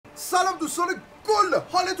سلام دوستان گل،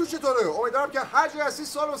 حالتون چطوره؟ امیدوارم که هر جای هستی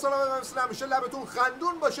سال و سلام مثل همیشه لبتون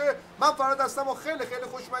خندون باشه. من فرار هستم و خیلی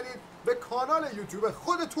خوش اومدید به کانال یوتیوب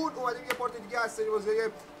خودتون. اومدیم یه پارت دیگه از سری بازی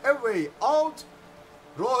اوی آوت،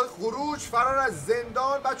 راه خروج، فرار از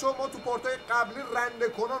زندان. بچه‌ها ما تو پارت‌های قبلی رنده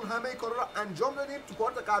کنان همه کارا رو انجام دادیم. تو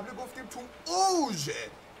پارت قبلی گفتیم تو اوج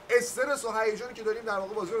استرس و هیجانی که داریم در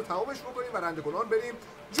واقع بازی رو تمامش بکنیم و رنده کنان بریم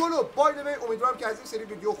جلو. بای دی امیدوارم که از این سری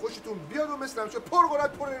ویدیو خوشتون بیاد و مثل همیشه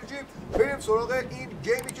پرقدرت پر انرژی بریم سراغ این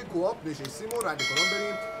گیمی که کوآپ نشستیم و رنده کنان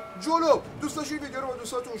بریم جلو. دوست داشتید ویدیو رو با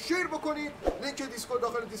دوستاتون شیر بکنید. لینک دیسکورد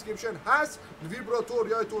داخل دیسکریپشن هست. ویبراتور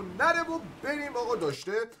یادتون نره و بریم آقا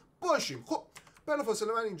داشته باشیم. خب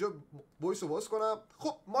بلافاصله من اینجا وایس رو باز کنم.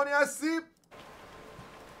 خب مانی هستی؟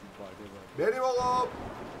 بریم آقا.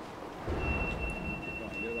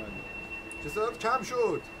 چطور کم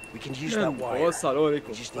شد؟ آقا سلام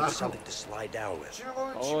علیکم.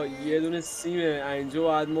 آقا یه دونه سیم اینجا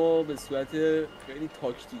باید ما به صورت خیلی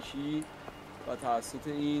تاکتیکی و توسط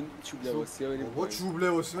این چوب لباسی ها بریم. بابا چوب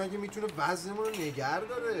لباسی مگه میتونه وزنمون رو نگه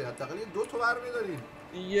داره؟ حداقل یه دو تا برمی‌داریم.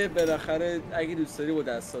 دیگه بالاخره اگه دوست داری با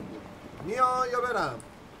دستات بود. میا یا برم؟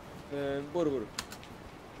 برو.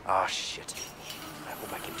 Ah shit. I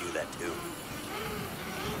hope I can do that too.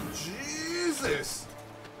 Jesus.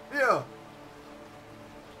 بیا.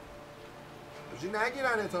 بجی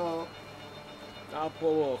نگیرنه تا. نه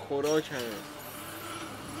بابا خوراک همه.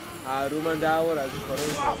 هر رو من 10 بار از این کارا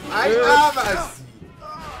میکنم. ای عوضی.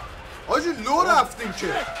 آجی لو رفتیم که.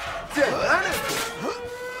 دهنه.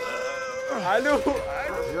 الو.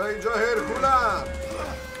 یا اینجا هرکولم.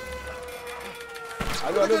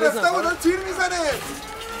 الو گرفتم و دارم تیر میزنه.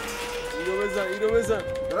 اینو بزن.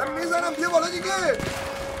 دارم میزنم بیا بالا دیگه.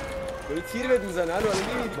 داره تیر بهت میزنه. الو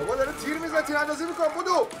نمیبینی؟ بابا داره تیر میزنه، تیر اندازی میکنم.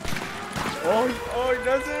 بودو. آی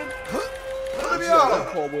نزن. بیا.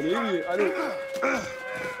 کابلی میه. الو.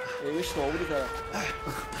 ایمش ناموده طرف.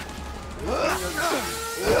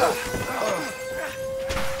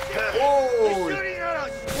 اوی.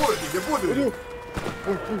 بود دیگه بود.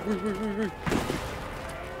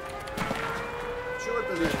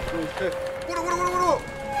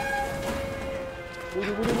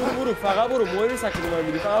 برو فقط برو مهم نیست که من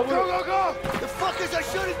میری فقط برو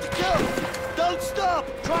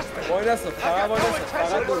وای نست فقط برو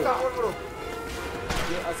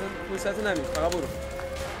اصلا فرصت نمید فقط برو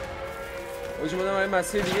اوجی مادم این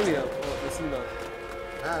مسیر دیگه میرم رسیدیم نه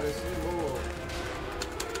رسیدیم بابا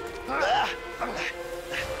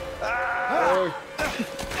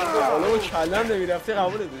حالا با کلم نمیرفتی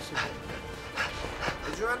قبولت بشه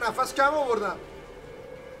اوجی من نفس کم آوردم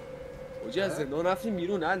اوجی از زندان رفتیم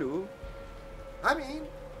بیرون الو همین؟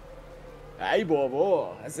 ای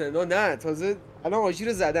بابا از زندان نه تازه الان آژیر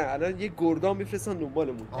رو زدن الان یه گردان میفرستن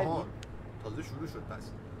دنبالمون آها تازه شروع شد پس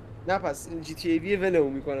نه پس جی تی ای وی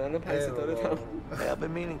ولمون میکنن الان 5 ستاره تموم I've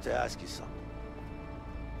been meaning to ask you something.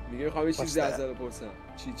 میگه میخوام یه چیزی ازت بپرسم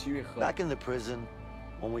چی میخوای Back in the prison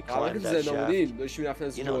when we قبل climbed که that زندان shaft. بودیم داشتیم رفتن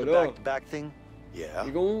از You know the بالا back thing? Yeah.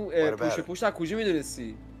 میگه اون پشت از کجا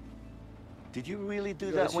میدونستی Did you really do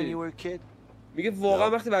that when you were a kid? میگه واقعا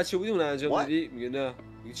وقتی بچه بودی اون انجام دادی میگه نه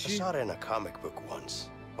میگه I چی saw it in a comic book once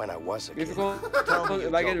when I was a میگه kid. فکر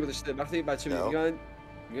بگردی گذاشته وقتی بچه بودی میگن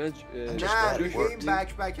نه روی این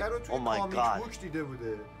بکپکر رو توی کامیک بوک دیده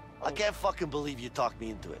بوده I can't fucking believe you talked me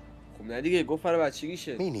into it. خب نه دیگه گفت برای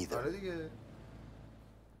بچگیشه Me neither. آره دیگه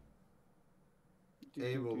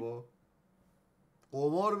ای بابا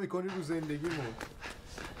قمار میکنی رو زندگیمون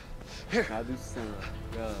نه دوستم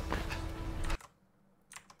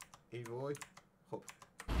ای وای خب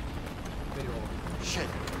بریم آقا Shit.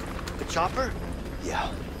 The chopper? Yeah.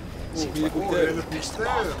 Seems like هلیکوپتر we pissed them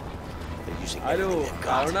off. They're using الو everything they've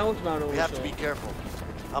قرار got. نبود We have to be برنامه careful.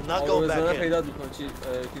 I'm not going back in. پیدا میکنم چی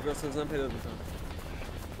کیکراس بزن پیدا میکنم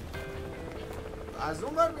از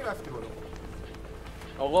اون بر میرفتی بالا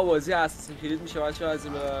آقا بازی اساسین کلید میشه بچه از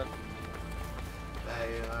این ببر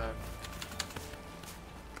دقیقا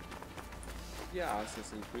یه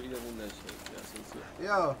اساسین کلیدمون نشه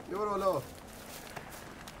بیا برو بالا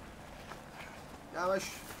همش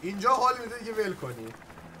اینجا حال میده که ول کنی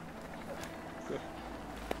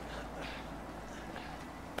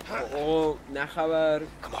آقا نه خبر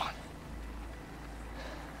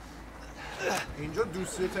اینجا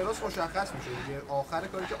دوستی تراس مشخص میشه دیگه آخر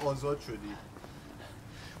کاری که آزاد شدی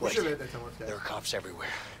میشه بهت اعتماد کرد There are cops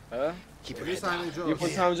everywhere. Keep your head down. یه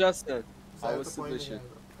پولیس همونجا هستن حواست بشه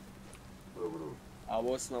برو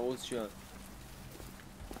حواس نواز چیان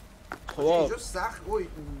خب اینجا سخت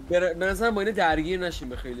به نظرم با اینه درگیر نشیم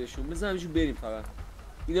به خیلیشون بزن همینجور بریم فقط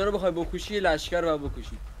اینا رو بخوای بکشی یه لشکر رو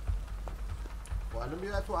بکشی الان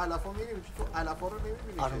میاد تو علفا میریم تو علفا رو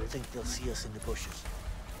نمیبینی I don't think they'll see us in the bushes.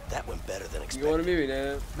 That went better than دیگه ما رو expected.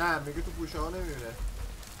 میبینه؟ نه میگه تو گوشه ها نمیبینه.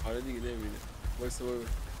 آره دیگه نمیبینه. وایسا بابا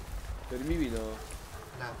داری میبینه؟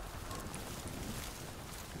 نه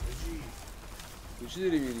بجی تو چی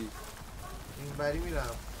داری میری؟ این بری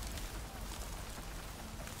میرم.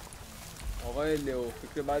 آقای لئو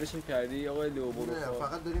فکر بعدش هم کردی؟ آقای لئو برو نه خواه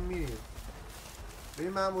فقط داریم میریم.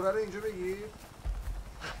 بریم ماموره رو اینجا بگیر.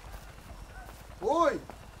 اوی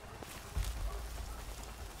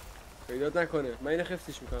پیدات نکنه. من اینو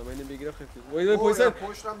خفتش میکنم. من اینو بگیرم خفتش. وای پلیس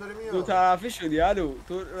پشتم داره میاد. دو طرفی شدی. الو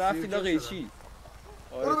تو رفتی لا قیچی.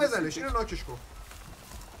 برو بزنش اینو ناکش کن.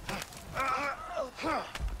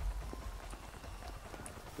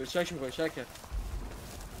 به شک میکنه شک کرد.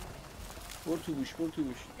 برو تو گوش برو تو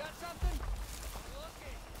گوش.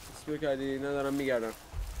 اسپیو کردی ندارم میگردم.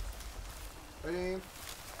 بریم.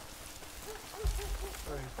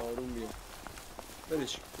 آروم بیا.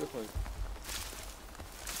 ولش کن بپایم.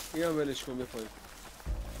 اینم ولش کن بپایم.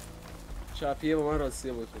 چپیه با من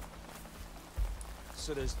راستیه با تو.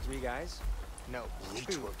 So there's 3 guys? No, We'll need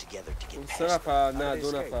to work together to اون get 3 past them. نفر نه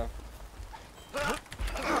 2 نفر.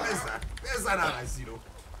 بزنم از زیرو.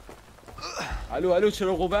 الو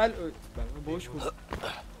چرا قبل؟ باش کن.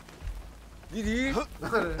 دیدی؟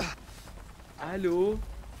 الو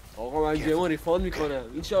آقا من گیمو ریفاند میکنم.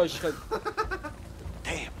 این چه عاشق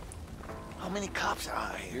Damn. How many cops are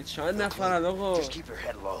out here? چند نفرن آقا؟ Just keep your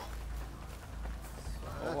head low.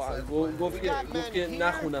 آقا گفت که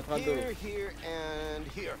نخونم فقط درو. here,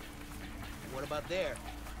 and here. What about there?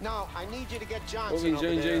 No, I need you to get خب Johnson over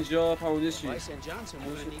اینجا پاونده چی؟ Vice and Johnson,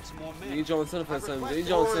 we're gonna need some more men. این جانسن رو فرستم اینجا. این اوی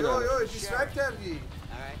جانسن اوی هم اوی دیسرکت کردی.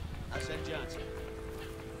 All right, I'll send Johnson.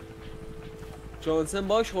 جانسن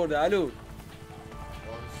باش خورده. الو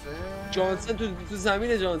جانسن تو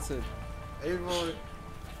زمین جانسن. ای وای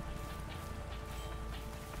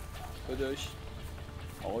داداش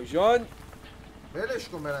آقا جان ولش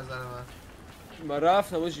کن به نظر من.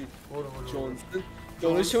 رفتم آجی. برو جانسن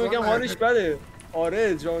دانشو میگم حالش بده.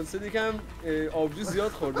 آره جانسن یکم آبجو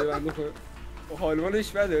زیاد خورده بنده خدا.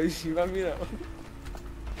 حالش بده آجی. من میرم.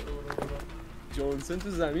 جانسن تو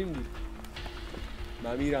زمین بود.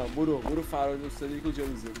 من میرم. برو فرار استادی کجا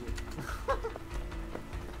میذاری؟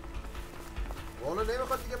 والا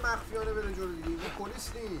نمیخواد دیگه مخفیانه بره جلو دیگه. این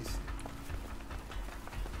پلیس نیست.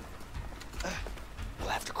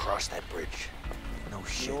 We'll have to cross that bridge. No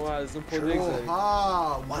shit. نو از اون پل بگذاریم.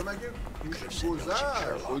 اوها اونجا مگه گوش گذشت.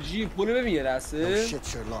 آجی پل ببین یه No لحظه. shit,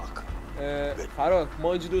 Sherlock. فرار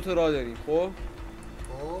ما اینجا 2 تا راه داریم. خب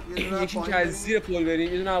خب یه دونه یکی پایین که از بریم. زیر پل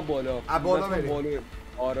بریم یه دونه از بالا. از بالا من بریم. بریم.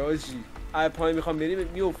 آره آجی از پایین میخوام بریم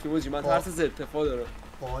میافتیم آجی. من ترس از ارتفاع دارم.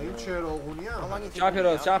 پایین چراغونی هم. چپ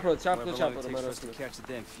راست چپ راست چپ راست چپ راست. من راست میرم. catch the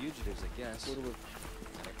damn fugitives, I guess. برو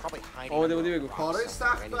Probably hiding. آماده بودی بگو. کارهای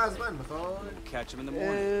سخت رو از من میخوای. Catch them in the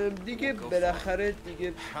morning. دیگه بالاخره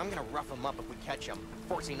دیگه I'm gonna rough them up if we catch them,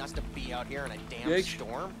 forcing us to be out here in a damn یک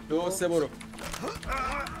storm. 2 3 برو.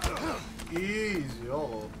 ایزی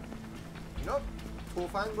آقا. اینا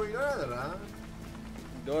تفنگ و اینا ندارن؟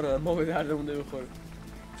 دارن ما به دردمون نمیخوره.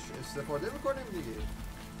 استفاده میکنیم دیگه.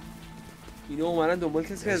 اینا اومدن دنبال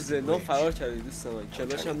کسی که از زندان فرار کرده دوست من.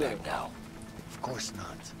 کلاش هم دارم. Of course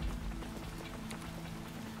not.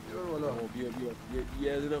 بیا بالا.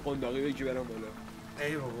 بیا یه دونه قنداقی بگی برم بالا.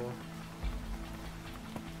 ای بابا.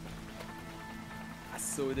 از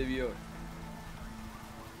سوده بیا.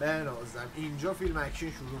 بنازم اینجا فیلم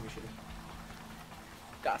اکشن شروع میشه.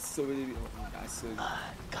 دست رو بده بیا. دست رو بده.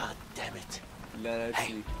 God damn it.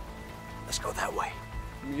 لعنتی. Let's go that way.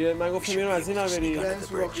 میگه من گفتم میرم از این ور بریم. این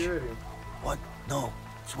سوراخی بریم. What? No.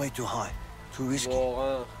 It's way too high. Too risky.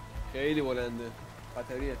 واقعا خیلی بلنده.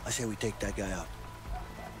 خطریه. I say we take that guy out.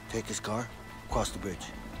 Take his car, cross the bridge.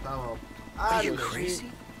 تمام. Are you علی. crazy?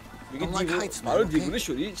 میگه Don't like دیوونه. heights, man, برای okay? دیوونه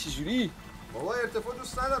شدی؟ چجوری؟ بابا ارتفاع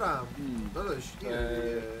دوست ندارم. داداش اینه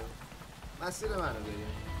دیگه. مسیر منو بریم.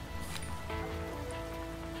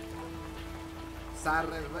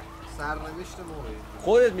 سرنوشت ما بریم.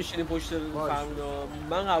 خودت میشینی پشت فرمونا.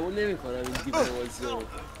 من قبول نمی‌کنم این دیوونه بازی رو.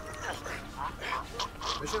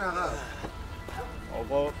 بشین عقب.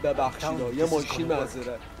 آقا ببخشید یه ماشین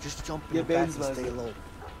معذرت. Just jump in یه the back بنز and stay معذرت. low.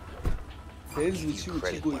 بنز بود Give چی you بود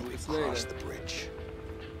چی credit بود when we اسم نیدم. cross the bridge.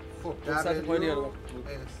 خب سطح پایینی در رو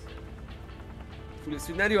فول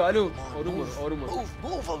اسپید نریا. الو آروم برو آروم برو.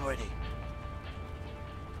 Move already.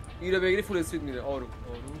 این رو بگیری فول اسپید میره. آروم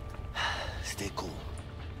آروم Stay cool.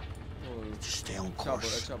 آروم. Just stay on چپ برو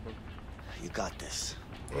course. چپ برو. You got this.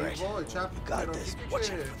 ای وای چپ You got this. Watch out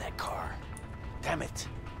ترافیکه. for that car. Damn it.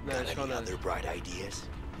 نه Got اشکال any نداره. other bright ideas?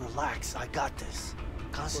 Relax. I got this.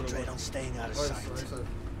 Concentrate on staying out of وایسا، sight. وایسا.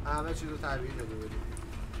 همه چیز رو تحویل داده بریم.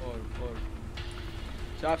 آروم آروم.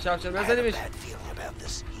 شب نزنیمش.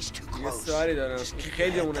 یه سواری دارم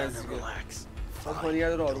خیلی اون نزدیکه. خانیه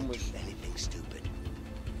رو آروم باش.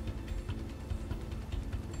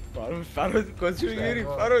 فراد کجا میگیری؟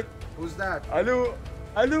 فراد Who's that? الو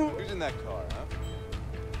Who's in that car,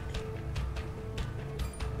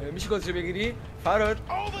 huh? میشه کجا بگیری؟ فراد Over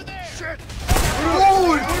there! Shit!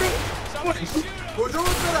 کجا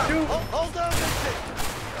بود برم؟ Hold on, Vincent!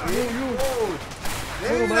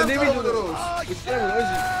 من نمیدونم درست بسیار بود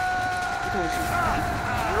آجی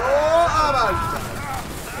اول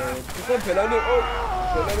بکن پلان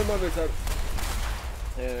ما بهتر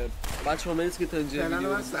بچه ها مرسی که تا اینجا پلان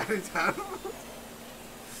ویدیو من سریع‌تر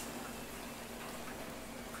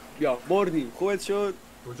بیا مردیم خوبت شد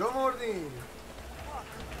کجا مردیم؟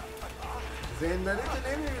 زندانی که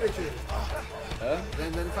نمیمیره که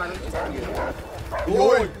زندانی فرار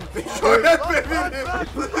اوی شاید ببینیم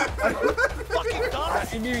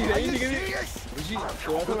این میمیره این دیگه بجی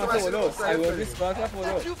شما تو رفته بالا سیواربی سپاعت رفت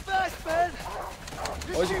بالا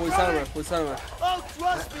آجی پوی سر من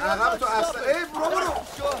عقب تو اصلا ای برو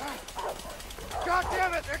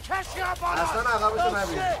اصلا عقب تو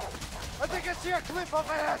نبید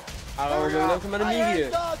عقب ببینم که منو میگیره ای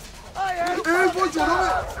با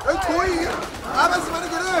جلومه ای تویی عوضی منو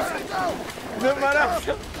گرفت نه منم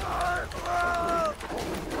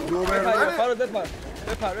دوبرمنه فراد بپر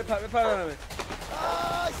دارمه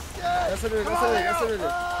دست بده آیسا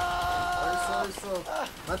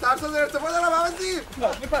من ترس از ارتفاع دارم عوضی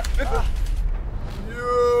بپر بده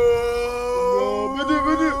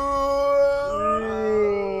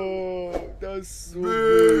دستو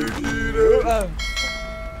بگیره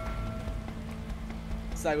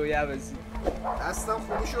سگوی عوضی دستم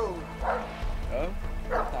خوبی شد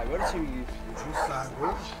سگا رو چی میگی؟ چون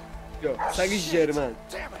سگا؟ یا سگ ژرمن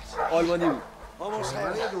آلمانی بود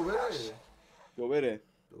ژرمن یا دوبره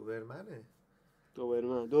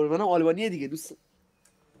دوبرمن هم آلمانیه دیگه دوست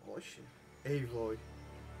باشه ای وای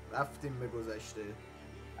رفتیم به گذشته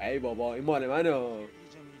ای بابا این مال منه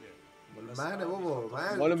منه بابا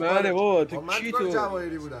مال منه بابا تو کی تو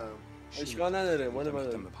جواهری بودم اشکال نداره مال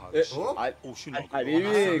منه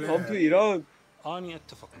حبیبی کام تو ایران أنا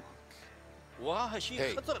أتفق معك. واه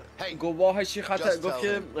شيء خطر. گفت واه چی خطر گفت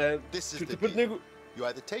که چطور نگو You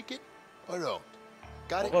either take it or don't.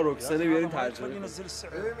 Got it? آقا رکسانه بیارین ترجمه ينزل السعر.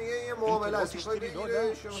 ببین میگه یه معامله است میخوای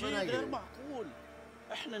بگیره شما شيء غير نگیره معقول.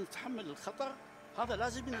 احنا نتحمل الخطر. هذا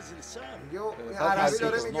لازم ينزل السعر. میگه عربی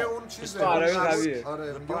داره میگه اون چیزه عربی قویه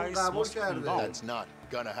آره میگه اون قبول کرده That's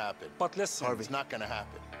not gonna happen. But listen, It's not gonna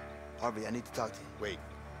happen. Harvey, I need to talk to you. Wait,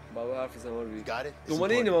 بابا حرف زمان you بی got it? It's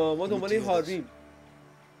دنبال اینه important. ما You need دنبال to این hear this. هارویم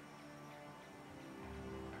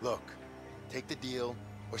Look, take the deal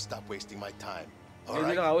or stop wasting my time. All یه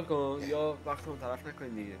دیگه right? قبول کن یا وقتمون طرف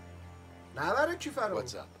نکنین دیگه نبره کی فرار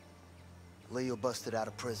What's up? Leo busted out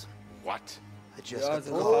of prison. What? I just Yeah, got the it's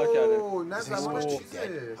call. فرار کرده اوه نه زمانش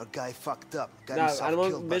چیزه Our guy fucked up. Got نه himself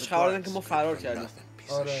الان killed by بهش the خبر دادن که guards. ما فرار کردیم Nothing,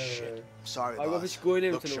 piece of آره shit. Sorry, آقا boss. گفتش گوی Look,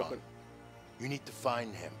 نمیتونه Sean, بکنه you need to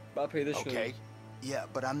find him, باید پیداش okay? کنیم Yeah,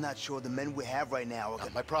 but I'm not sure the men we have right now are Not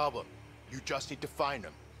gonna... my problem. You just need to find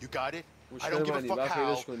him. You got it? I مشکل don't give a منی fuck باید how.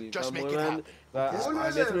 پیداش کنیم Just make it من happen. و پول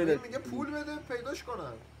اهلیتون بده رو میگه پول بده پیداش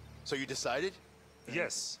کنن So you decided?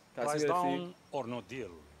 yes, That's price good, down or no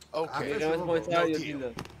deal. Okay. After- قیمت پایین‌تر No یا deal. دیل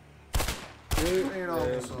داد این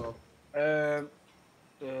آموزا ام،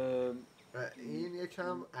 این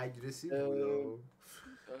یکم اگریسیو بود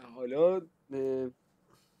حالا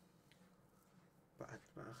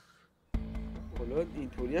بدبخت حالا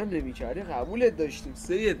اینطوری هم نمی‌کردی قبولت داشتیم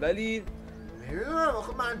سید ولی نمیدونم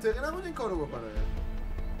آخه منطقی نبود این کارو بکنه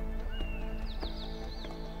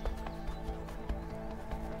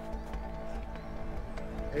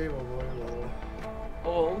ای بابا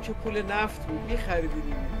آقا اون که پول نفت بود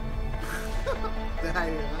می‌خریدیم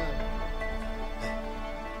دقیقا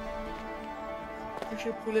اون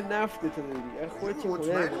که پول نفت تو داری خودت که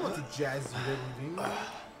مطمئنی خونه ما تو جزیره بودیم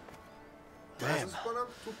محسوس کنم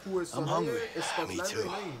تو کوهستان‌های اسکاتلند و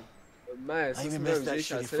اینایی من احساس می‌کنم جای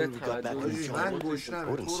شخصیت تمدن من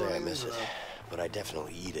گوشنمه تو رو نمیدونم But I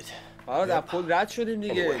definitely eat it. حالا در پول رد شدیم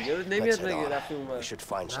دیگه یارو نمیاد مگه رفتیم We اونور should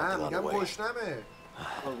find نه something on the میگم way. گوشنمه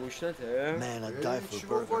گوشنته Man, I'd die بریم for چی a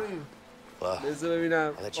burger. بکنیم بذار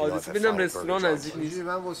ببینم I'll let you know آدرس if I ببینم find رستوران burger نزدیک joints. نیست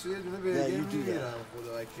من واسه یه دونه برگر میگیرم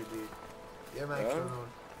خدا وکیلی یه مکدونالد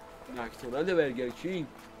مکدونالد برگر کینگ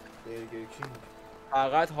برگر کینگ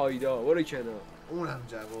فقط هایدا برو کنار اونم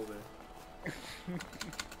جوابه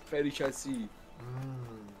فریکسی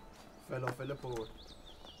فلافل پر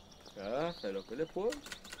فلافل پر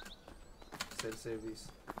سل سرویس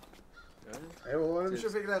ای بابا نمیشه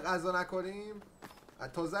فکر غذا نکنیم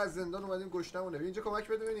تازه از زندان اومدیم گشنمونه اینجا کمک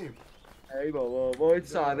بده ببینیم ای بابا وای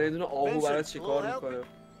صحنه یه دونه آهو برات چیکار میکنه.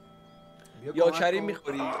 یا کریم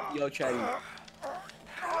میخوری یا کریم.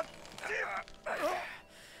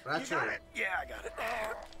 بچه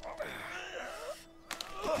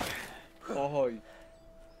آهای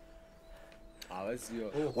عوضی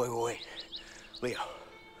ها Wait. Leo,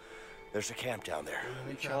 there's a camp down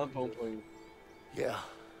there. کمپ هم پایین Yeah,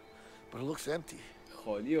 but it looks empty.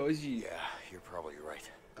 خالی آجی. Yeah, you're probably right.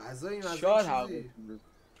 غذایی شاید مزه چیزی هوا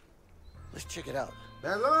Let's check it out. به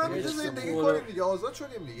نظر من میشه زندگی کنیم دیگه آزاد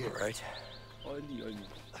شدیم دیگه. Right? عالی عالی.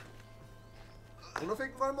 اونو فکر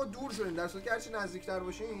میکنم ما دور شدیم در صورتی که هرچی نزدیکتر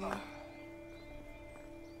باشیم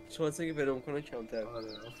شانسی که پیدا میکنن کمتر. آره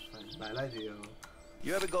بلدی ها.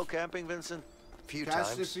 You ever go camping, Vincent? A few Catch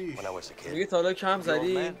the times fish. when I was a kid. میگه تا حالا کم Your old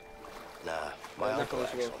زدی؟ man? Nah, my uncle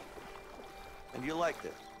actually. And you liked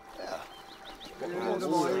it? Yeah.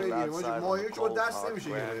 ماهی بگیریم ماهی که با دست نمیشه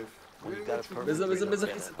گرفت. بذار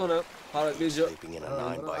خیست کنم. حالا بیا جا. Sleeping in a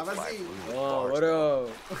 9x5 room. آره.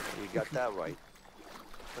 You got that right.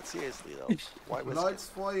 But seriously though, why risk it? لایتس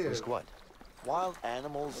فایر. Risk what? Wild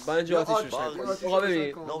animals, بنج آتیش روشن آتیش کن. آقا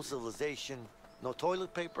ببین. no civilization, no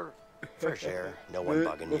toilet paper. Fresh air, no one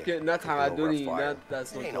bugging گفت که you. نه Cooking over a تمدنی نه fire.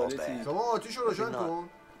 دستمال Ain't all توالتی. bad. شما آتیش رو روشن کن.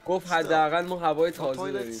 گفت حداقل ما هوای No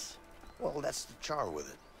تازه داریم. toilets. Well, that's the charm with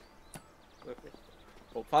it.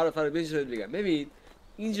 خب فرار بیا چیزی بگم. ببین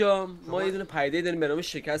اینجا ما یه دونه پیده داریم به نام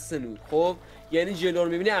شکست نور. خب یعنی جلو رو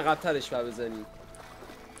می‌بینی عقب‌ترش بر بزنی.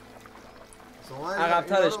 شما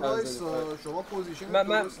عقب‌ترش اینا رو بزنی. وایسا. شما پوزیشن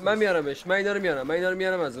من میارمش. من اینا رو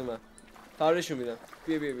میارم از اون. فرارشو میدم.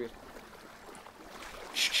 بیا.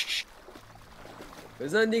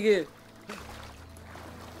 بزن دیگه.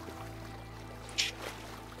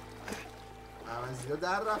 عوضی‌ها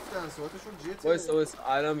در رفتن صحبتشون جت. وایس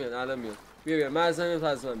الان میاد. بیا من از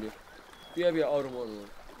من بیا آروم.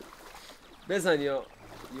 بزن یا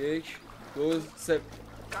 1 2 3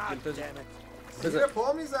 زیر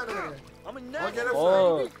پا میزنه. I'm a ما nut.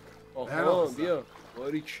 گرفتن. آها بیا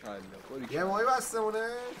باریکلا یه ماهی بستمونه.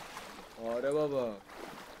 آره بابا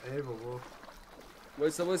ای بابا.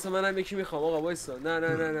 وایسا منم یکی میخوام آقا وایسا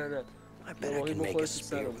نه I bet I can make a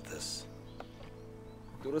spear with this.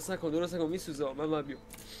 درست نکن میسوزه من بیا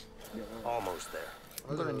Almost there.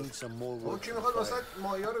 I'm gonna need some more اون wood کی for میخواد the واسه fire.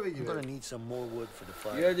 ماهی‌ها رو I'm gonna بگیره. need some more wood for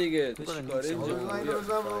the بیا fire. دیگه تو چیکاره اینجا من اینو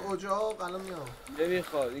بزنم رو اجاق الان میام.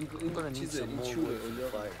 نمیخواد I'm gonna این need چیزه some این more چوره wood for the اونجا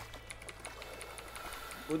fire.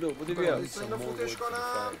 بودو I'm بیا gonna need some اینو more فوتش wood for the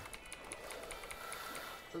کنم. fire.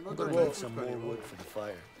 I'm gonna need some more wood for the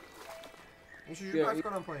fire. این چجوری پرت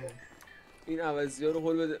کنم پایین؟ این عوضی‌ها رو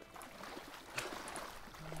هول بده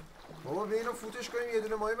بابا بیا اینو فوتش کنیم یه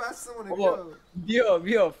دونه ماهی بستمونه. بابا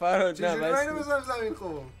بیا فراد چجوری من اینو نه بزنم زمین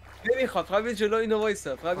خب؟ نمیخواد فقط بیا جلو اینو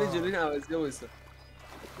وایسا فقط بیا جلو این عوضی‌ها وایسا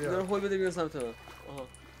اینا رو بیا هول بده بیا سمت من آها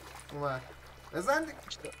اومد. بزن دیگه.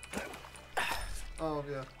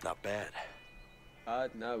 بیا. Not bad.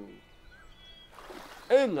 بد نبود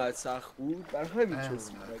اینقدر سخت بود بر همین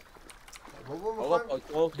چیز بابا آقا میخوام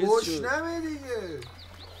پاچه‌ام خیس شد گشنمه دیگه.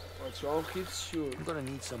 پاچه‌ام خیس شد I'm gonna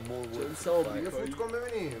need some more wood جنس for the یه fire. فوت کن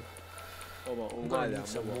ببینیم. بابا I'm gonna اومدم need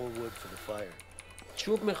some بابا more wood for the fire.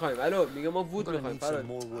 چوب میخوایم الو میگه ما I'm وود gonna میخوایم need some فراد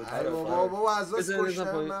more wood for ای the بابا fire. بابا از بزن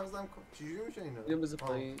گشنم پایین. مغزم چجوری میشه اینا؟ بیا بذار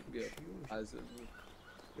پایین بیا چی میشه؟ از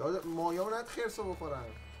یاد ماهی‌ها نت خرسو بخورن.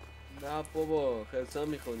 نه بابا خرسان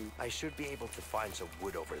میخونی I should be able to find some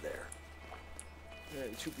wood over there.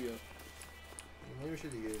 چوب بیا نمیشه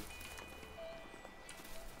دیگه.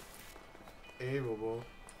 ای بابا.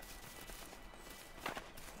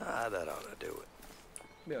 That ought to do it.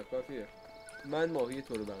 بیا کافیه من ماهی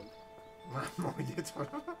تو رو بند من ماهی تو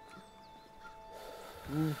رو.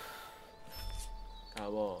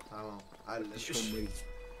 تمام حلش.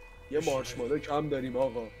 یه مارشمالو کم داریم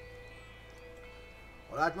آقا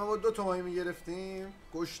حالا حتما با 2 تا ماهی میگرفتیم.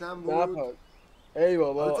 گشنم نه بود. پا ای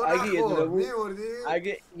بابا اگه یه دونه بود میوردی؟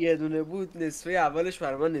 اگه یه دونه بود نصفه اولش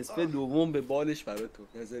برای من نصفه دوم به بالش برای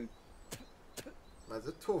تو نظری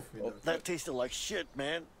مزه توف میداد. That tasted like shit,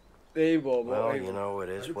 man. ای بابا Well, you know, it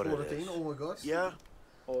is what it پروتئین is. اومگاست. Yeah?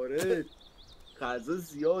 آره غذا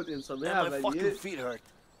زیاد انسانه And my fucking اولیه feet hurt.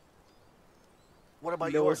 What about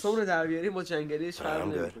yours? لباسامون رو در بیاریم با جنگلیش فرق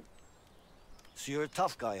I'm good. نمیکنه So you're a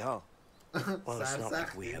tough guy, huh? Well, it's not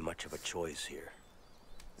like we سرسختی. have much of a choice here.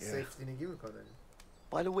 سیفتینگی میکنه.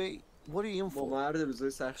 By the way, what are you in با for? مرد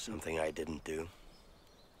روزای سختی Something I didn't do.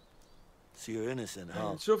 So you're innocent,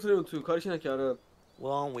 huh? چرا افتادی اون تو کارش نکردم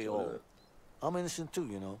Well, aren't we all? I'm innocent too,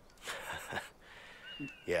 you know.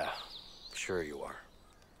 Yeah, sure you are.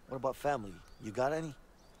 What about family? You got any?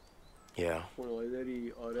 Yeah, خانواده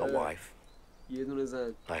داری a آره wife, یه دونه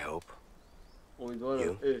زن I hope.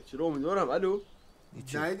 امیدوارم You? چرا امیدوارم الو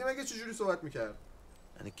ندیدی مگه چجوری صحبت میکرد؟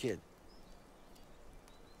 And a kid.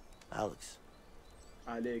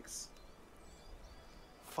 Alex.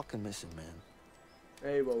 Fucking miss him, man.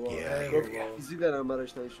 ای بابا Yeah. چیزی دارم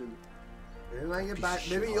براش نشد.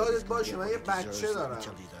 ببین یادت باشه من یه بچه دارم.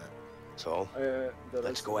 So,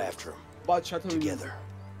 let's go after him. بچه‌تو Together.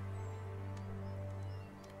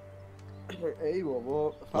 ای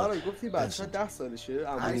بابا فرار گفتی بچه 10 سالشه I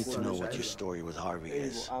عموی need to know what your story with Harvey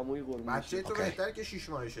ای is. بابا عموی قربونش بچه تو بهتره که 6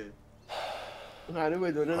 ماهشه. هنوز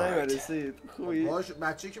به دنیا نمیرسید خوبی؟ باش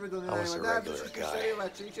بچه‌ای که به دنیا I was a نیومده هر regular دوش guy بیشتره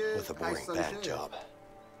بچه‌ای که with a 8 boring bank سالشه. job.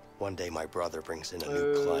 One day my brother brings in a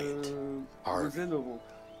new client. Harvey.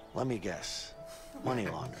 Let me guess. Money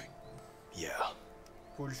laundering. Yeah,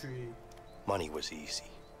 پولشویی. money was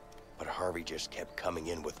easy. But Harvey just kept coming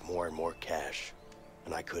in with more and more cash.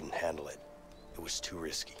 And I couldn't handle it. It was too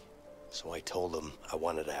risky. So I told him I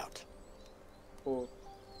wanted out.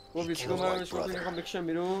 گفت بیسکو من بهش گفتم میخوام بکشم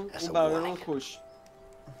بیرون اون برادرمو کش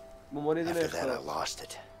مامانی دونه After that, I اختار lost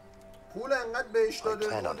it. پول انقدر بهش داده I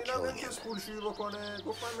plan on بود اینا killing نمیتونست him. پولشویی بکنه.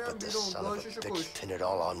 گفت من میرم But the بیرون son of a داشتشو bitch کش. pinned it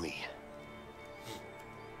all on me.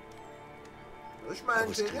 داش I was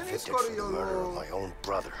منطقی نیست convicted کار for the murder of یارو. my own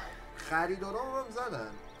brother. خریدارام هم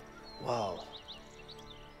زدن. Wow.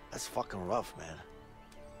 That's fucking rough, man.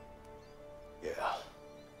 Yeah.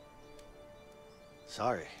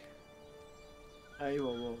 Sorry. ای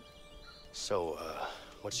بابا So,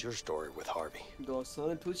 what's your story with Harvey?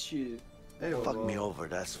 داستان تو چیه؟ ای Fuck بابا. me over,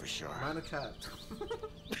 that's for sure. منو کرد.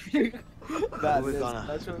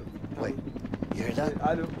 بچه Wait, you hear that?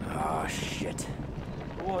 الو Oh, shit.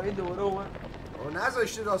 بابا این دوباره اومد او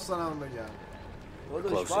نذاشتی داستانمو بگم.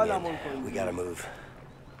 داداش Closing بالمون in. We کن gotta move.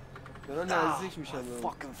 دارن نزدیک میشن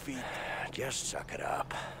Fucking feet. Just suck it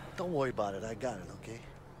up. Don't worry about it, I got it, okay?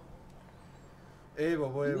 ای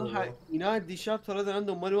بابا ای بابا. اینا دیشب تا دارن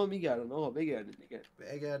دنبال ما میگردن آقا بگردید دیگه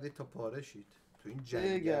بگردید تا پاره شید. تو این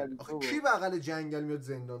جنگل. بگردید آخه بابا. کی بغل جنگل میاد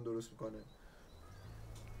زندان درست میکنه؟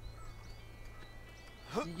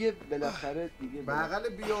 دیگه بالاخره دیگه بغل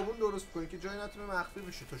بیابون درست میکنه که جایی نتونه مخفی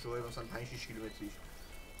بشه تا شوهای مثلا 5-6 کیلومتریش.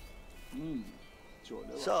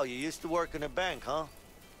 جالب So, you used to work in a bank, huh?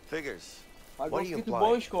 Figures. What are you تو implying?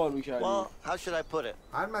 بانک کار میکردی Well, how should I put it?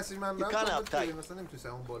 هر مسیر من برم kinda تا uptight. مثلا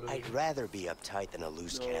نمیتونی اون بالا I'd rather be uptight than a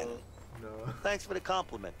loose cannon. نه. Thanks for the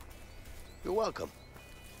compliment. You're welcome.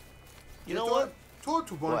 You know what?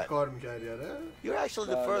 تو بانک What? کار میکردی آره؟ You're actually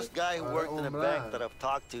the first guy who worked in a Umran. bank that I've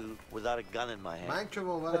talked to without a gun in my hand. من که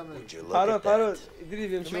باورم Would نمیشه. you look فرار at فرار that? دیدی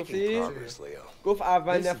بیم چی You're making گفتی؟ progress, Leo. گفت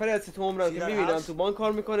اولین نفری از تو عمرم See که that میبینم house? تو بانک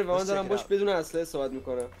کار میکنه و من Let's دارم check it باش out. بدون اسلحه صحبت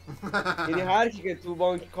میکنم یعنی هر کی که تو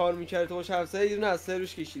بانک کار میکرد تو باش حرف زدی یه دونه اسلحه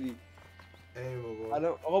روش کشیدی ای بابا.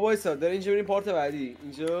 الان آقا وایسا داره اینجا بریم پارت بعدی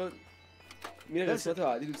اینجا میره قسمت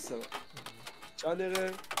بعدی دوستان چند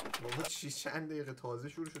دقیقه بابا چند دقیقه تازه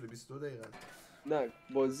شروع شده 22 دقیقه. نه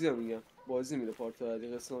بازی هم میگم بازی میره پارت بعدی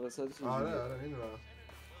قسمت آره میدونم.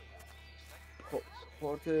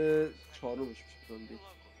 پارت 4 میشه دیگه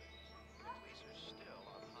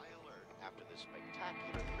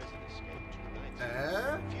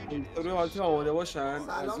روی حالتی آماده باشن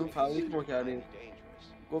از اون فعالی که ما کردیم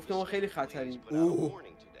گفتم ما خیلی خطریم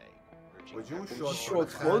اوجی اون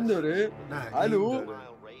شاتگان داره نه الو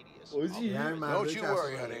اوجی یعنی Don't مرده you که worry,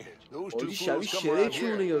 اصلا honey. Those two اوجی fools شبیه come around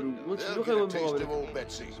شریکونه here. یارو ما چی They'll رو get خیلی a taste of مقابله old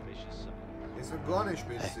Betsy. اسم گانش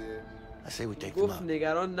بریسه. I say we take them گفت out.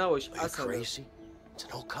 نگران نباش Are you اصلا crazy? It's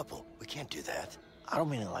an old couple. We can't do that. I don't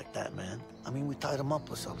mean it like that, man. I mean we tied them up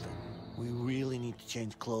or something. We really need to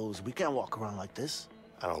change clothes. We can't walk around like this.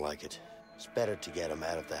 I don't like it. It's better to get them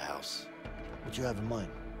out of the house. What you have in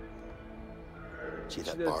mind? See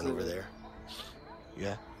that barn over there?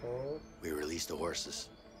 Yeah? We release the horses.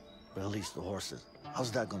 Release the horses.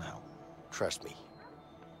 How's that gonna help? Trust me.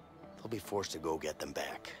 They'll be forced to go get them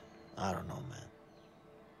back. I don't know, man.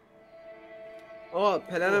 آقا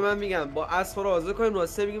پلن من میگم با اسبا رو آزاد کنیم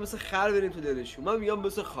راسته میگه مثل خر بریم تو دلشون من میگم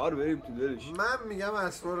مثل خر بریم تو دلشون من میگم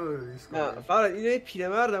اسبا رو ریلیز نه کنیم. فراد اینا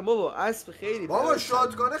پیرمردن بابا اسب خیلی بابا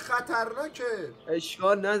شاتگانه خطرناکه.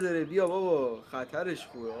 اشکال نداره بیا بابا خطرش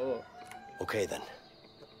خوبه بابا Okay then.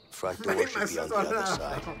 Front door should be on the other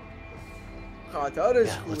side. خطرش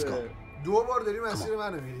Yeah, let's خوبه دو بار داری مسیر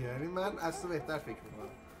منو میری یعنی من اصلا بهتر فکر میکنم.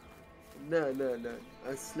 نه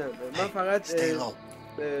اصلا من فقط Stay low.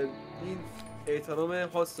 این احترام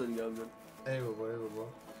خاص رو دیگه میدم ای بابا ای بابا.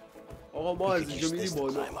 آقا ما We از could اینجا use میریم this to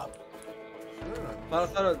بالا climb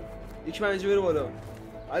up. فراد یکی من اینجا بره بالا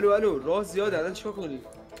الو راه زیاده الان چیکار کنی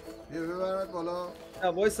بیا ببرمت بالا. نه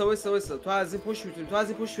وایسا تو از این پشت میتونی تو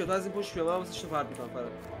از این پشت بیا من واسه تو پرت میکنم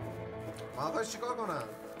فراد من آخه چیکار کنم؟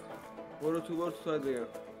 برو تو باید بگم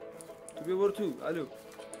تو بیا برو تو الو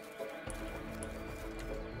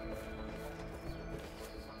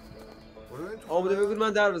آماده بگو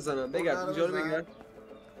من در بزنم. بگرد اینجا رو بگرد.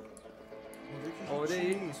 آماده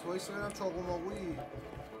ای؟ وایس ببینم چاقو ماقویی.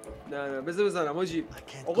 نه بذار بزنم حاجی.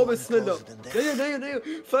 آقا بسم الله. نه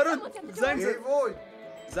فرار زنگ زن.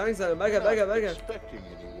 زنگ زن. برگرد.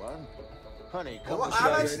 بابا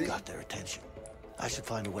عوض Got their attention. I should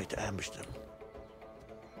find a way to ambush them.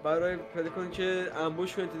 برای پیدا کن که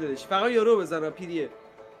امبوش کنی تو دلش. فقط یارو بزن پیریه.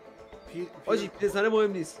 حاجی پیرزنه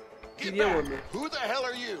مهم نیست. پیریه مهمه. Who the hell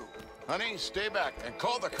are you? Honey, stay back and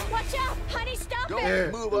call the cops. Watch out! Honey, stop it!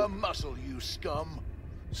 Don't move a muscle, you scum.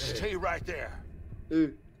 Stay right there.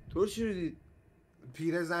 تو چی رو دید؟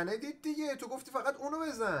 پیرزنه دید دیگه. تو گفتی فقط اونو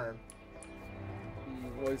بزن.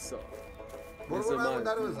 وایسا. برو من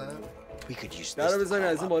درو بزن. درو بزن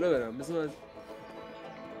از این بالا برم. بزن از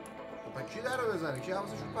خب کی درو بزنه؟ کی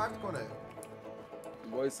حواسشو پرت کنه؟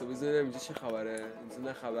 وایسا بزنم اینجا چه خبره؟ اینجا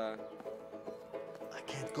نه خبر. I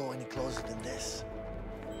can't go any closer than this.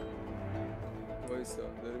 وایسا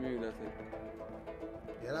داره میبینته.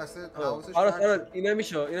 یه لحظه حواسش آره اینم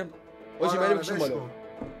میشه. اینم حاجی من میشم بالا.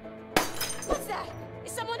 What's that?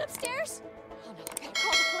 Is someone upstairs? Oh no, I gotta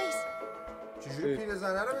call the police. چجوری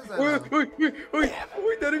پیرزنه رو بزنم؟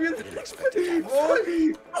 اوی داره میاد.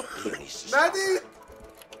 ندید.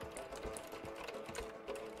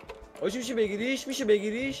 حاجی میشه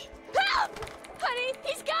بگیریش؟ Help! Honey,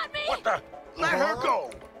 he's got me! What the? Let her go.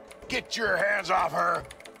 Get your hands off her.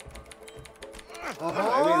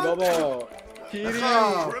 امیر بابا پیری.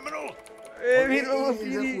 Criminal. امیر بابا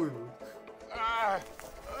پیری.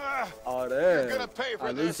 آره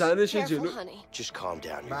الان زنش جلو. Just calm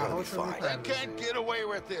down, you're gonna be fine. I can't get away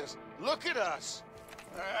with this. Look at us.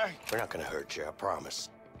 We're not gonna hurt you, I promise.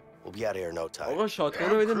 We'll be out of here in no time. آقا شاتگان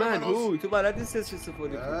رو بده من. تو بلد نیستی چه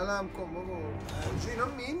استفاده کنی. بلم کن بابا. اینا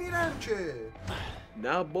میمیرن که.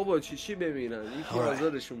 نه بابا چی بمیرن. یکی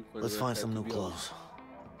آزادشون کنه. Let's find some new clothes.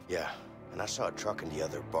 Yeah, and I saw a truck in the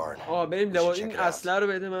other barn. بریم لباس این اصله رو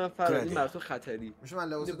بده من فرار. این براتون خطری. میشه من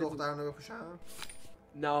لباس دخترانه بپوشم؟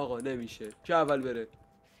 نه آقا نمیشه. کی اول بره؟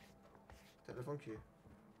 تلفن کیه؟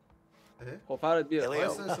 خب فراد بیا.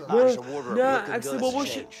 نه عکس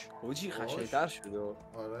باباشه. حاجی خشن‌تر شده.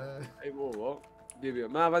 آره. ای بابا. بیا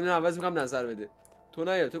من اول اینو عوض می‌کنم نظر بده. تو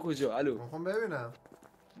نه تو کجا؟ الو. میخوام ببینم.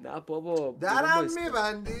 نه بابا. درم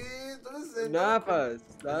میبندی؟ نه پس.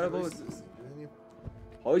 در بابا.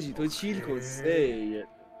 حاجی تو چیل کن سید.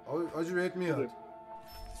 حاجی بهت میاد.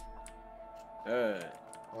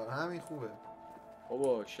 همین خوبه.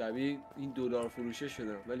 بابا شبیه این دلار فروشه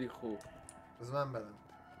شدم ولی خوب. بذار من برم.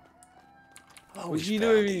 حاجی اینو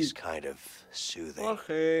ببین.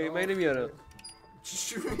 آخه من اینو میارم.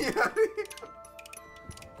 چی میاری؟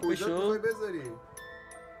 کجا میخوای بذاری؟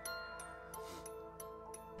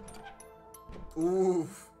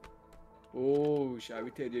 اوه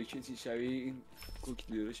شبیه تریاکی شبیه این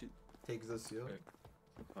کوکتلیرا شد. تگزاسیا.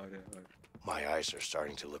 آره. My eyes are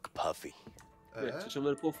starting to look puffy. چشم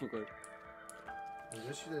داره پف میکنه.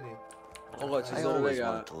 اینجا چی داریم؟ آقا چیزا رو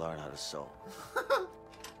بگم.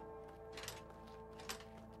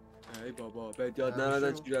 ای بابا به یاد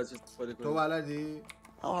ندادن چجوری ازش استفاده کنی. تو بلدی؟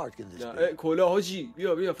 نه کلا حاجی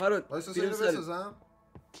بیا فراد. وایسا سری بسازم.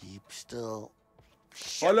 Keep still.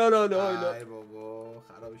 حالا ای بابا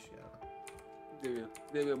خرابش کردم.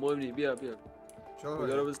 بیا مهم نی بیا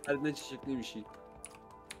کلا رو بس نه چه شکلی میشی.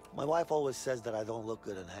 My wife always says that I don't look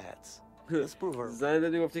good in hats. Let's prove her. زن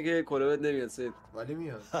دادی گفته که کلا بهت نمیاد سید. ولی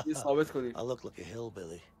میاد. یه ثابت کنی. I look like a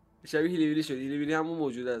hillbilly. شبیه هیلیبیلی شد. هیلیبیلی همون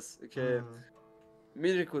موجود است که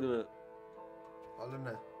میدونی کدومه. حالا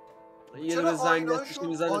نه. یه دونه زنگ دستش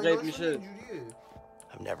میزنه غیب میشه.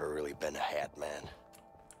 I've never really been a hat man.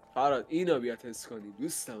 فراد اینو بیا تست کنی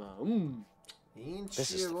دوستم. این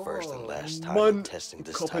چیه بابا؟ من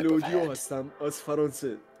کاپلودیو هستم از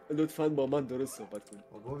فرانسه. لطفاً با من درست صحبت کن.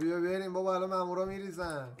 بابا بیا بریم بابا الان مامورا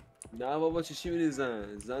میریزن. نه بابا چی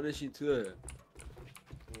میریزن؟ زنش این توه.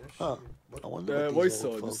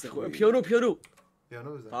 وایسا دوست خوب. پیانو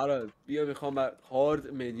بزن. فراد بیا میخوام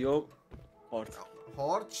هارد میدیوم هارد.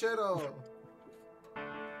 هارد چرا؟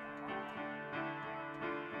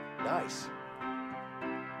 Nice.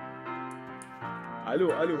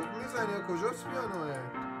 الو میزنی کجاست پیانوه؟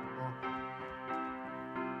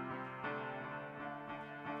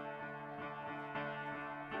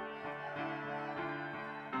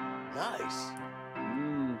 Nice.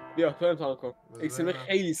 بیا تو امتحان کن. اکسل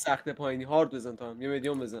خیلی سخته پایینی هارد بزن تا هم. یه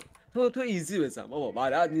میدیوم بزن. تو ایزی بزن بابا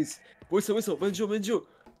بلد نیست. وایسا بنجو. وایسا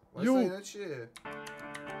اینا چیه؟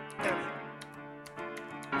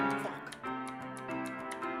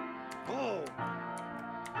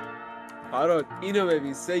 فراد اینو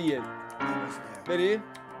ببین سید. بریم؟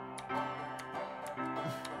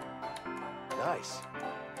 Nice.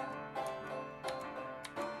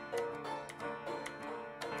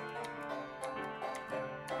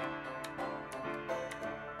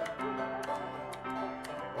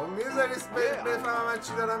 میذاری بفهمم من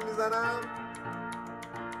چی دارم میزنم؟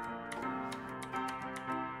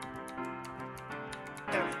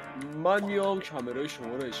 من میام کامرای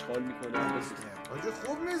شما رو اشغال میکنم. آجی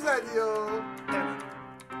خوب میزدی یا؟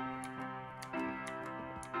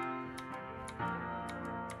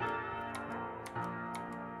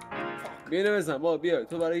 بینه بزن بابا بیا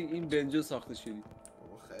تو برای این بنجو ساخته شدی.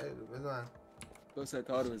 خیلی بزن. تو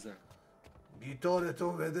ستار بزن. گیتار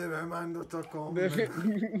تو بده به من دوتا کام.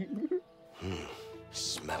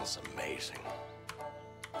 Smells amazing.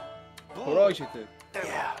 خوراکته.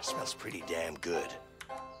 Yeah, smells pretty damn good.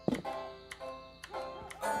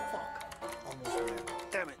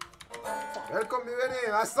 بلکن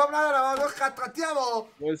میبینیم اصلا ندارم من خط خطی هم ها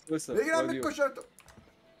بگیرم میکشم تو.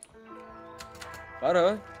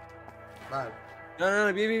 فرار؟ بله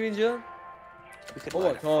نه بیا اینجا.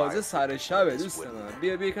 بابا تازه سر شبه دوست من.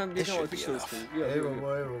 بیا یکم آتیش درست کنیم. بیا ای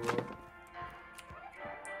بابا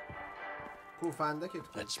کوفندک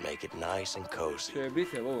Let's make it nice and cozy.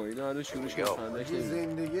 کبریته بابا اینا هنوز شروع شد. فندک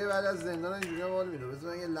زندگی بعد از زندان اینجوری حال میده.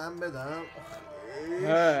 بذار یه لم بدم.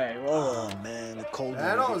 هی بابا man, the cold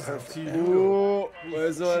one.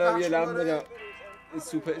 بذارم یه لم بدم.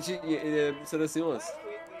 سوپر چی صدا سیماست.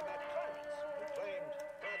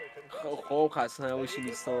 خب خسته نباشی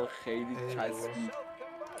نیستان خیلی چسبی.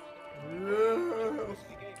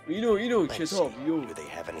 اینو کتاب یو. Do they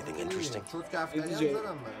have anything interesting? چوت کفتری هم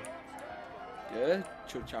زدم من.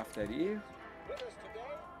 چوت کفتری؟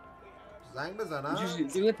 زنگ بزنم؟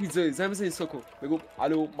 زنگ پیتزایی زنگ بزن ایسا کن. بگو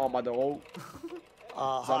الو محمد آقا.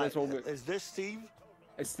 Hi, is this Steve?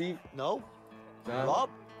 Steve? No? Rob?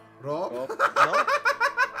 No?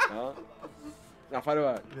 نفر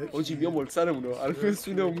بعد اوجی بیا مولت سرمونو الفه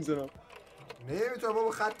سوینه میزنم. نمیتونم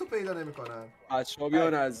بابا خطو پیدا نمیکنم. بچه‌ها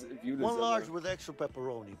بیان از ویو One large with extra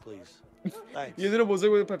pepperoni, please. Thanks. یه دونه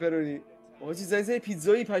بزرگ بود پپرونی. اوجی زنگ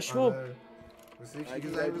پیتزایی پشمام. اگه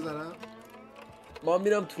زنگ بزنم ما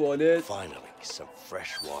میرم توالت. Finally, some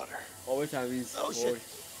fresh water. آب تمیز.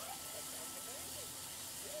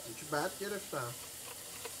 یکی بد گرفتم.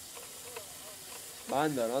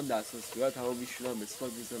 من دارم دسترسی ها تمام میشونم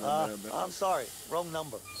مسواک میزنم برم. I'm sorry, wrong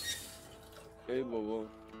number. ای بابا.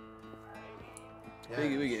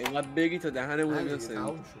 بگی اینقدر بگی تا دهنمون بیاد سری.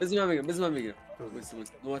 بذار من بگم. بس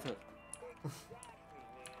نوبت.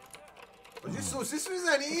 آجی سوسیس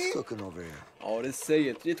میزنی؟ Cooking over here. آره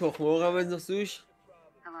سید یه تخم مرغ هم بنداز توش.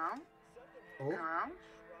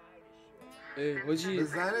 حاجی به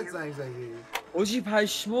زنت زنگ زدی. حاجی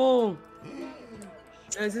پشمام.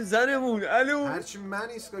 زنمون الو. هرچی من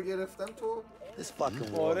ایسکا گرفتم تو.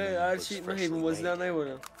 آره هرچی من حیوان بازی در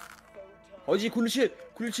نیوردم. حاجی کلوچه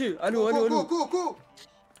الو. کو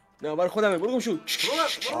نه برای خودمه برو گم شو.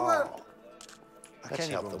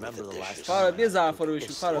 فرار بیا زعفر رو بشون.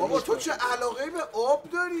 فرار بابا تو چه علاقه به آب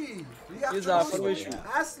داری؟ یه زعفر رو بشون.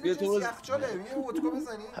 بیا تو یخچاله یه ودکا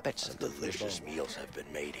بزنی. I bet some delicious meals have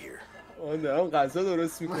been made here. آن دارم غذا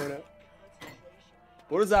درست میکنم.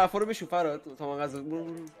 برو زعفر رو بشون فرار تا من غذا برو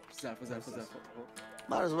زعفر.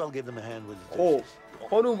 Might as well give them a hand with it. خب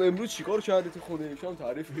خانم امروز چیکار کردی تو خونه؟ شام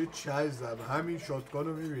تعریف. هیچ چیزم همین شاتگان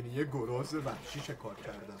رو میبینی یه گراز وحشی شکار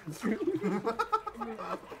کردم.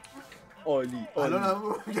 عالی.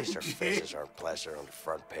 These are faces are pleasure on the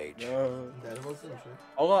front page.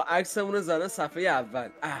 آقا عکسمون رو زدن صفحه اول.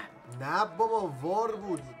 نه بابا وار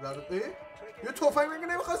بود. یه تفنگ مگه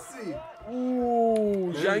نمیخواستی؟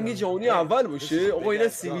 جنگ جهانی اول باشه. آقا اینا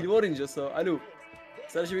سیویل وار اینجاست. الو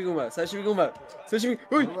سرش بگم بر.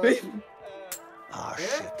 Ah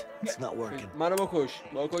shit, it's not working. منو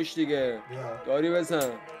بکش دیگه. داری بزن.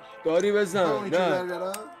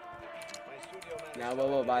 نه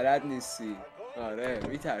بابا بلد نیستی. آره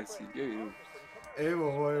میترسی. بیا بیرون. ای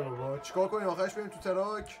بابا چیکار کنیم آخرش بریم تو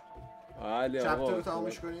تراک؟ بله آقا چپتر رو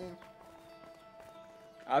تمامش کنیم.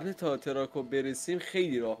 البته تا تراکو برسیم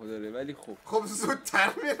خیلی راه داره ولی خب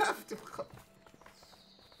زودتر میرفتیم.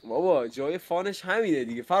 بابا جای فانش همینه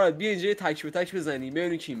دیگه. فراد بیا اینجا تک به تک بزنیم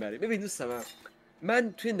ببینیم کی میبره. ببین دوست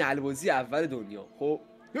من توی نلبازی اول دنیا خب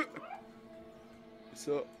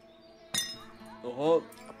آها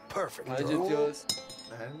Perfect. 5 امتیاز.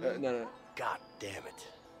 نه God damn it.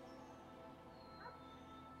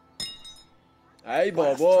 ای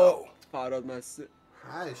بابا فراد مسته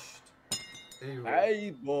 8.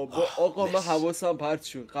 ای بابا آقا من حواسم پرت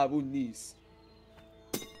شد. قبول نیست.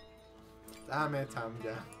 دمت هم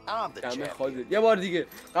گرم. دمه خالد. یه بار دیگه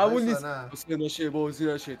قبول نیست. نشه بازی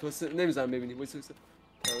نشه. تو نمیزنم ببینیم. وایسا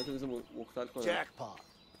کامراتو بزن مختل کنم.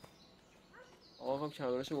 آقا هم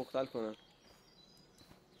کامراشو مختل کنم.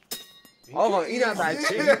 آقا اینم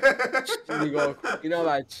بچگی نگاه کن. اینم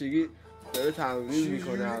بچگی داره تمرین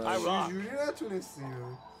میکنه. چجوری نتونستی؟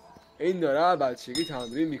 این داره بچگی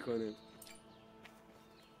تمرین میکنه.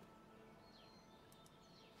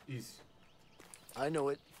 ایزی. I know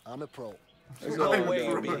it. I'm a pro.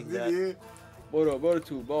 برو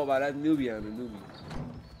تو با بلد نوبی همه نوبی.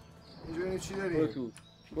 اینجا این چی داری؟ برو تو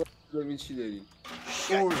ببین چی داری.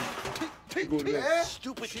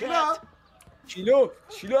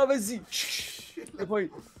 شیلو عوضی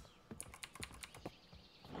پایین.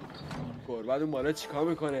 بعد اون بالا چیکار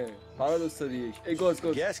میکنه؟ فرار استادیش. ای گاز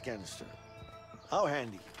Gas canister. How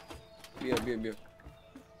handy. بیا بیارمش.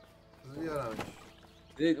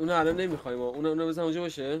 دید اونو الان نمیخوایم. اونو بزن اونجا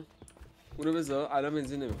باشه. اونو بذار الان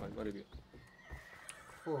بنزین نمیخوایم. آره بیا.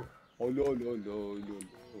 خب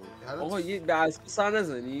آقا یه به اسب سر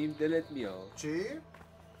نزنیم دلت میاد. چی؟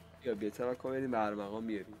 بیا ترا کاملی برمقام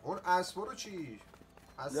بیاریم. اون اسب رو چی؟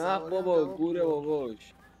 نه بابا گوره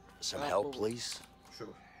باباش. Some help, please? Sure.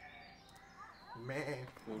 Man.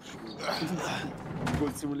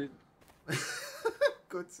 Good simulate.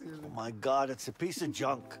 Oh my god, it's a piece of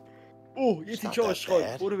junk. اوه یه تیکه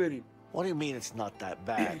آشغال. برو بریم. What do you mean it's not that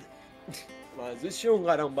bad? منظور چیه اون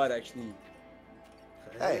قرام برک نی؟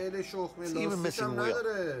 خیلی شخ می لاستیک هم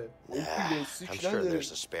نداره. I'm sure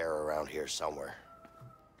there's a spare around here somewhere.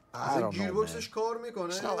 از گیربکسش کار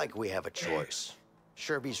میکنه. It's not like we have a choice.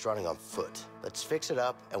 Sherby's running on foot. Let's fix it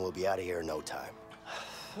up and we'll be out of here in no time.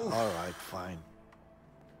 All right, fine.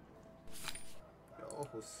 Oh,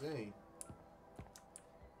 Hussein.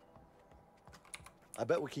 I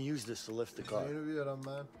bet we can use this to lift the car. اینو بیارم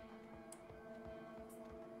من.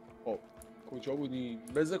 خب کجا بودیم؟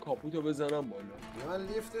 بذار کاپوتو بزنم بالا. من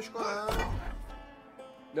لیفتش کنم.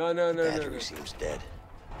 نه. Battery seems dead.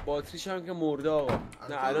 باتریش هم که مرده آقا.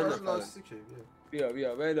 نه الان نه. لاستیکه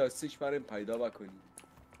بیا و لاستیک برای پیدا بکنیم.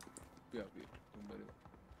 بیا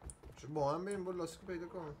چه با هم بریم با لاستیک پیدا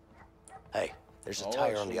کنم. Hey, there's a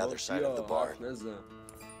tire on the other side of the barn.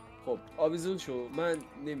 خب آویزون شو. من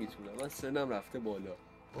نمیتونم. من سنم رفته بالا.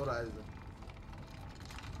 برو عزیزم.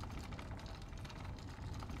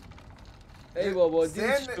 ای بابا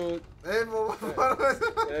دیدی شد. ای بابا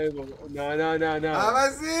نه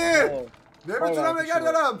عوضی نمیتونم نگه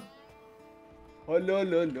دارم.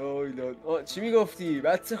 حالا چی میگفتی؟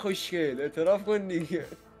 بچه خوشگل اعتراف کن دیگه.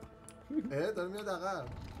 داره میاد عقب.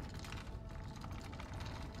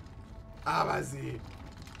 عوضی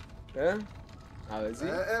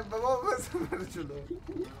بابا بزن جلو.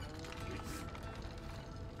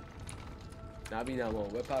 نبینم آقا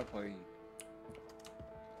بپر پایین.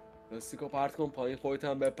 لاستیکو پرت کن پایین خودت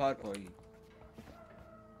هم بپر پایین.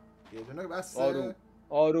 یه دونه بسه.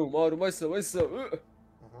 آروم وایسا.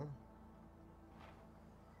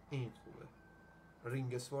 این خوبه.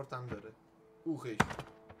 رینگ اسپورت هم داره. خیش.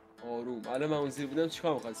 آروم. الان من اون زیر بودم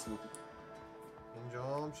چیکار می‌خواستی بکنی؟ اینجا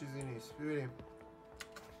هم چیزی نیست. ببینیم.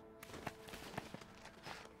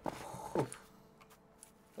 خب.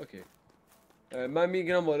 اوکی. من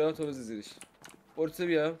میگیرم بالا تو بذار زیرش. برو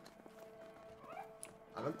بیا.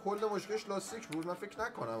 الان کل مشکلش لاستیک بود. من فکر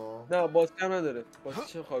نکنم نه باز کم نداره.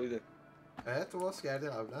 باتریش خوابیده. تو باز کردی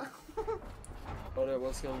قبلا؟ آره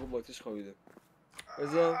باز کم بود باتریش خوابیده.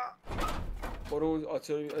 بذار برو اون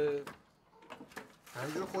آتر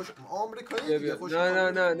همینجور خوش آمریکایی دیگه خوش.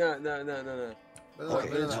 نه. We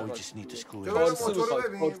just need to screw it. موتور رو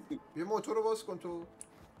ببین. یه موتور رو باز کن تو.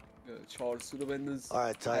 4 سو رو بنداز. All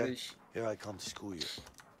right, Tyler. Here I come to screw you.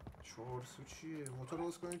 4 سو چیه؟ موتور رو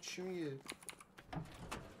باز کنین چی میگه؟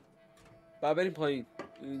 بریم پایین.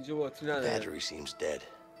 اینجا باتری نداره. Battery seems dead.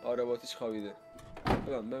 آره باتریش خوابیده.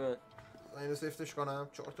 ببن. من اینو سیفتش کنم.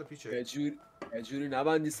 4 تا پیچه. یه جوری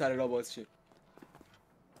نبندی سر را باز شه.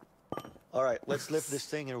 All right, let's lift this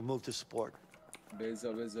thing and remove the support.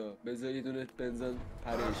 بذار یه دونه بنزن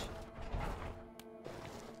پرش.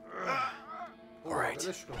 All right.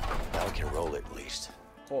 Now we can roll it at least.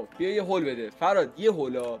 خب بیا یه هول بده. فراد یه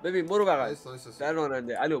هولا. ببین برو بغل. در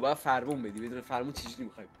راننده. الو باید فرمون بدی. بدون فرمون چجوری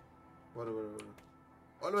می‌خوای؟ برو.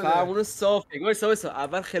 فرمون صاف. وایسا.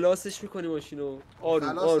 اول خلاصش می‌کنی ماشینو.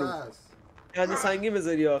 آروم. یعنی سنگین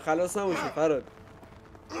بذاری ها. خلاص نمیشه فراد.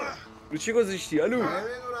 رو چی گذاشتی؟ الو.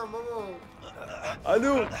 نمیدونم بابا.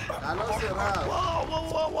 الو. خلاص رفت.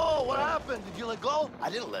 Whoa, what happened? Did you let go? I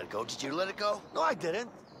didn't let it go. Did you let it go? No, I didn't.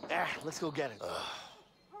 Let's go get it.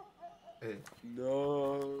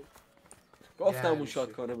 نه. گفتم اون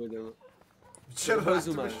شات کنه بده من. چرا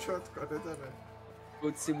تو شات کنه داره؟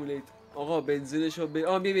 گود سیمولیت. آقا بنزینشو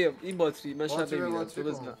بیا این باتری من شب ببینم تو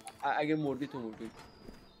بزن. اگه مردی تو مردی.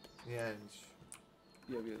 یعنی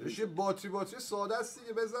بیا. یه باتری ساده است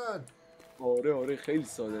دیگه بزن. آره خیلی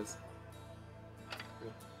ساده است.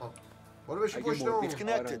 برو بشی پشت اون. It's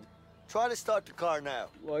connected. Try to start the car now.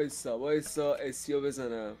 وایسا اسیو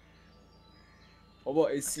بزنم. بابا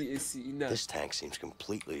اسی این نه. This tank seems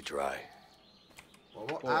completely dry.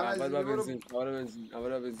 بابا اول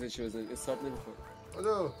بنزین چه بزنیم حساب نمی‌کنه.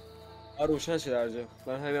 بدو روشن شه درجا.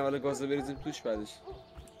 من همین اول گازو بریزیم توش بعدش.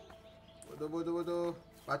 بدو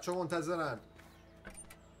بچه‌ها منتظرن.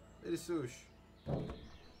 بری سوش.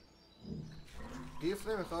 قیف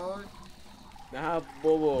نمیخوای؟ نه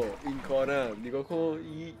بابا این کارم نگاه کن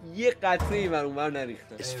یه قطره این ور اونور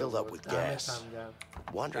نریختم. It's filled up with gas.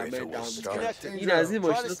 Wonder if it will start. این از این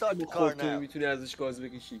ماشین است که خودت میتونی ازش گاز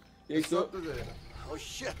بکشی. یک دو. Oh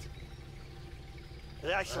shit!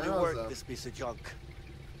 It actually worked, this piece of junk.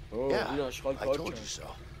 این آشغال I کار told کرد. you so.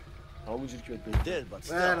 همونجوری که It بهت did, but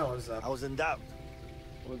still, I was in doubt.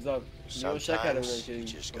 بگم. Sometimes you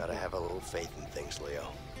just gotta have a little faith in things, Leo.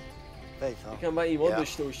 Faith, huh? یکم باید ایمان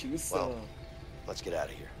داشته باشی دوست دارم. Let's get out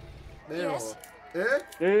of here. Yes?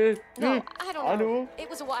 No, I don't know. It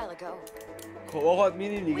was a while ago. خب آقا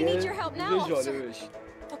میریم دیگه. We need your help now, اینجا officer. جالبه بشی.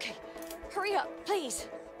 Okay, hurry up, please.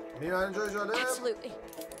 میرن جای جالب؟ Absolutely.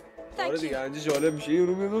 آره Thank دیگه you. اینجا جالب میشه یه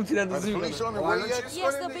رو میبینم تیراندازی میکنه. Yes,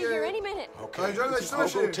 they'll be here any minute. Okay, I'll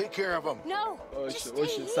go take care of them. No, just stay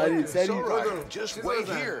باشه here. It's all right. Just wait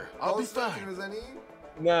here. I'll be fine.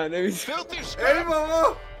 نه نمیشه. Filthy ای scum!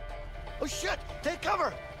 بابا Oh shit! Take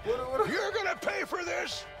cover! برو You're gonna pay for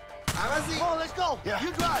this! عوضی Come on, let's go! Yeah.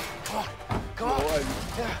 You drive! Come on!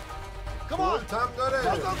 Yeah. Come on! تم داره Go!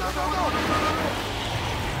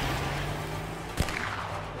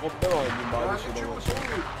 خب ببندیم بعدش رو باشه.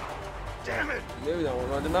 Damn it! نمیدونم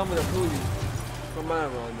راننده من بودم تو بودی.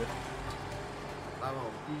 من راننده.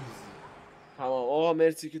 تمام ایزی. تمام آقا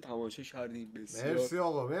مرسی که تماشا کردین. مرسی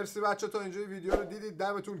آقا مرسی بچه تا اینجا ویدیو رو دیدید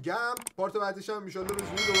دمتون گرم. پارت بعدیش هم ان شاء الله به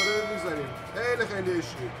زودی دوباره میذاریم. خیلی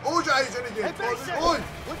عشقید. اوج هیجانی گیم. اوج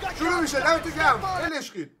شروع میشه دمتون گرم. خیلی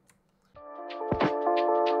عشقید.